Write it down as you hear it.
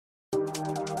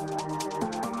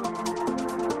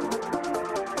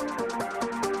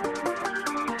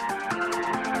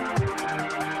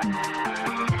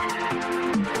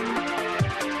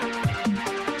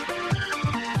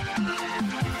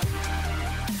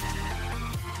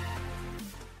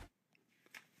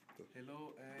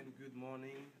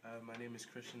morning. My name is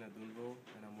Adounvo,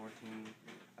 and I'm working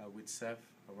with Seth,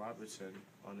 Robertson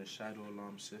on the shadow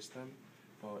alarm system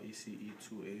called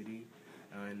ECP2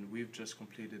 and we've just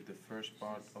completed the first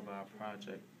part of our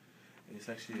project. And it's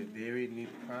actually a very neat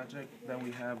project that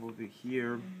we have over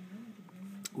here.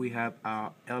 We have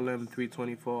our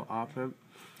LM324 op-amp,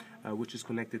 which is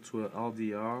connected to an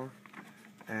LDR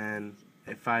and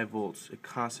a 5 volts, a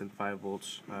constant 5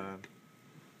 volts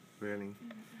running.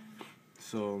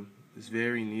 So it's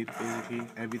very neat. Basically,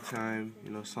 every time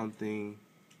something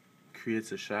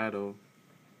creates a shadow,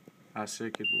 our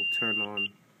circuit will turn on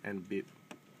and beep,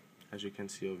 as you can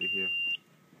see over here.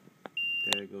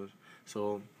 There it goes.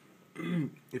 So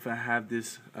if I have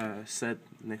this set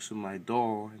next to my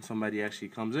door and somebody actually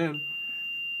comes in,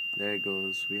 there it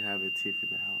goes. We have a thief in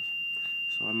the house.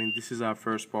 So I mean, this is our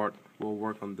first part. We'll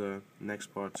work on the next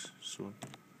parts soon.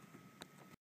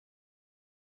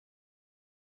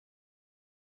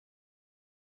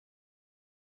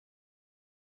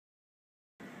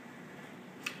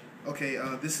 Okay,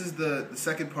 this is the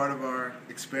second part of our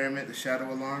experiment, the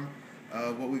shadow alarm.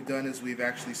 What we've done is we've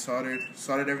actually soldered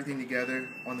everything together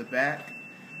on the back,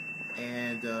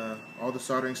 and all the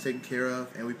soldering's taken care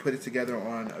of, and we put it together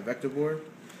on a vector board.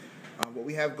 What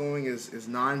we have going is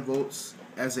 9 volts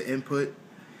as an input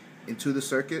into the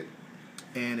circuit,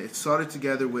 and it's soldered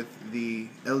together with the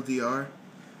LDR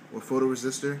or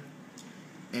photoresistor,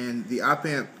 and the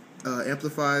op-amp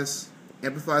amplifies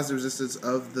the resistance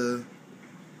of the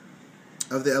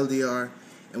LDR,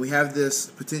 and we have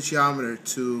this potentiometer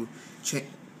to change.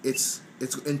 It's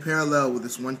in parallel with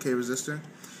this 1K resistor,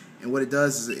 and what it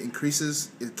does is it increases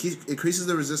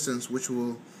the resistance, which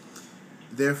will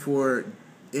therefore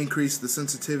increase the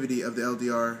sensitivity of the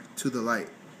LDR to the light.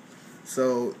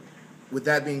 So with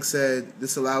that being said,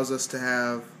 this allows us to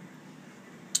have,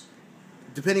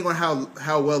 depending on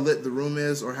how well lit the room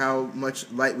is or how much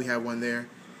light we have on there,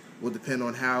 will depend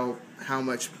on how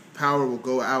much power will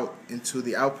go out into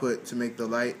the output to make the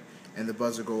light and the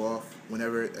buzzer go off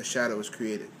whenever a shadow is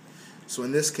created. So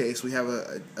in this case, we have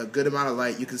a good amount of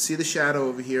light. You can see the shadow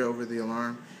over here over the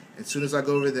alarm. As soon as I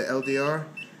go over the LDR,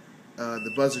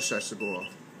 the buzzer starts to go off.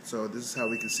 So this is how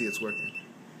we can see it's working.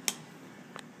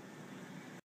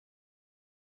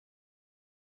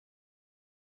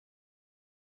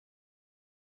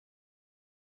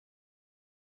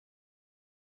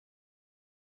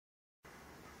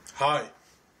 Hi,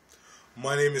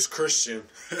 my name is Christian.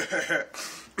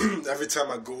 Every time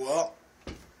I go out,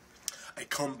 I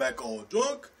come back all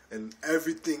drunk, and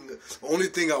the only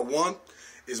thing I want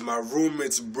is my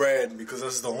roommate's bread, because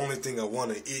that's the only thing I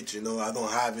want to eat, I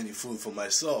don't have any food for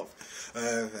myself.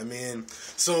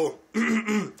 So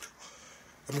I'm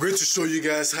going to show you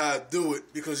guys how I do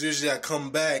it, because usually I come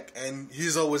back and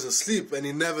he's always asleep and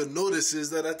he never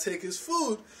notices that I take his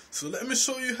food. So let me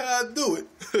show you how I do it.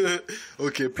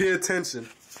 Okay, pay attention.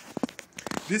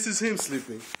 This is him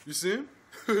sleeping. You see him?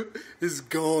 He's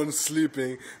gone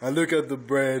sleeping. And look at the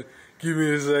bread. Give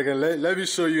me a second. Let me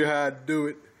show you how I do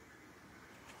it.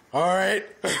 Alright.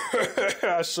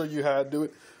 I'll show you how I do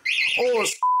it. Oh,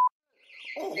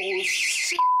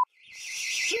 shit.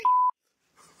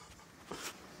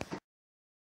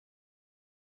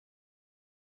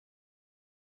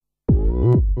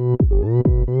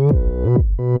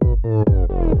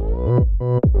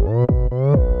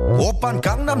 오빤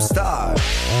강남스타일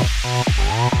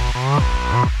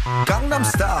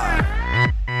강남스타일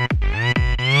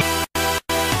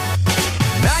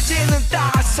낮에는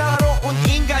따사로운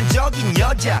인간적인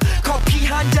여자 커피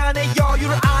한 잔에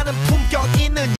여유를 아는 품격 있는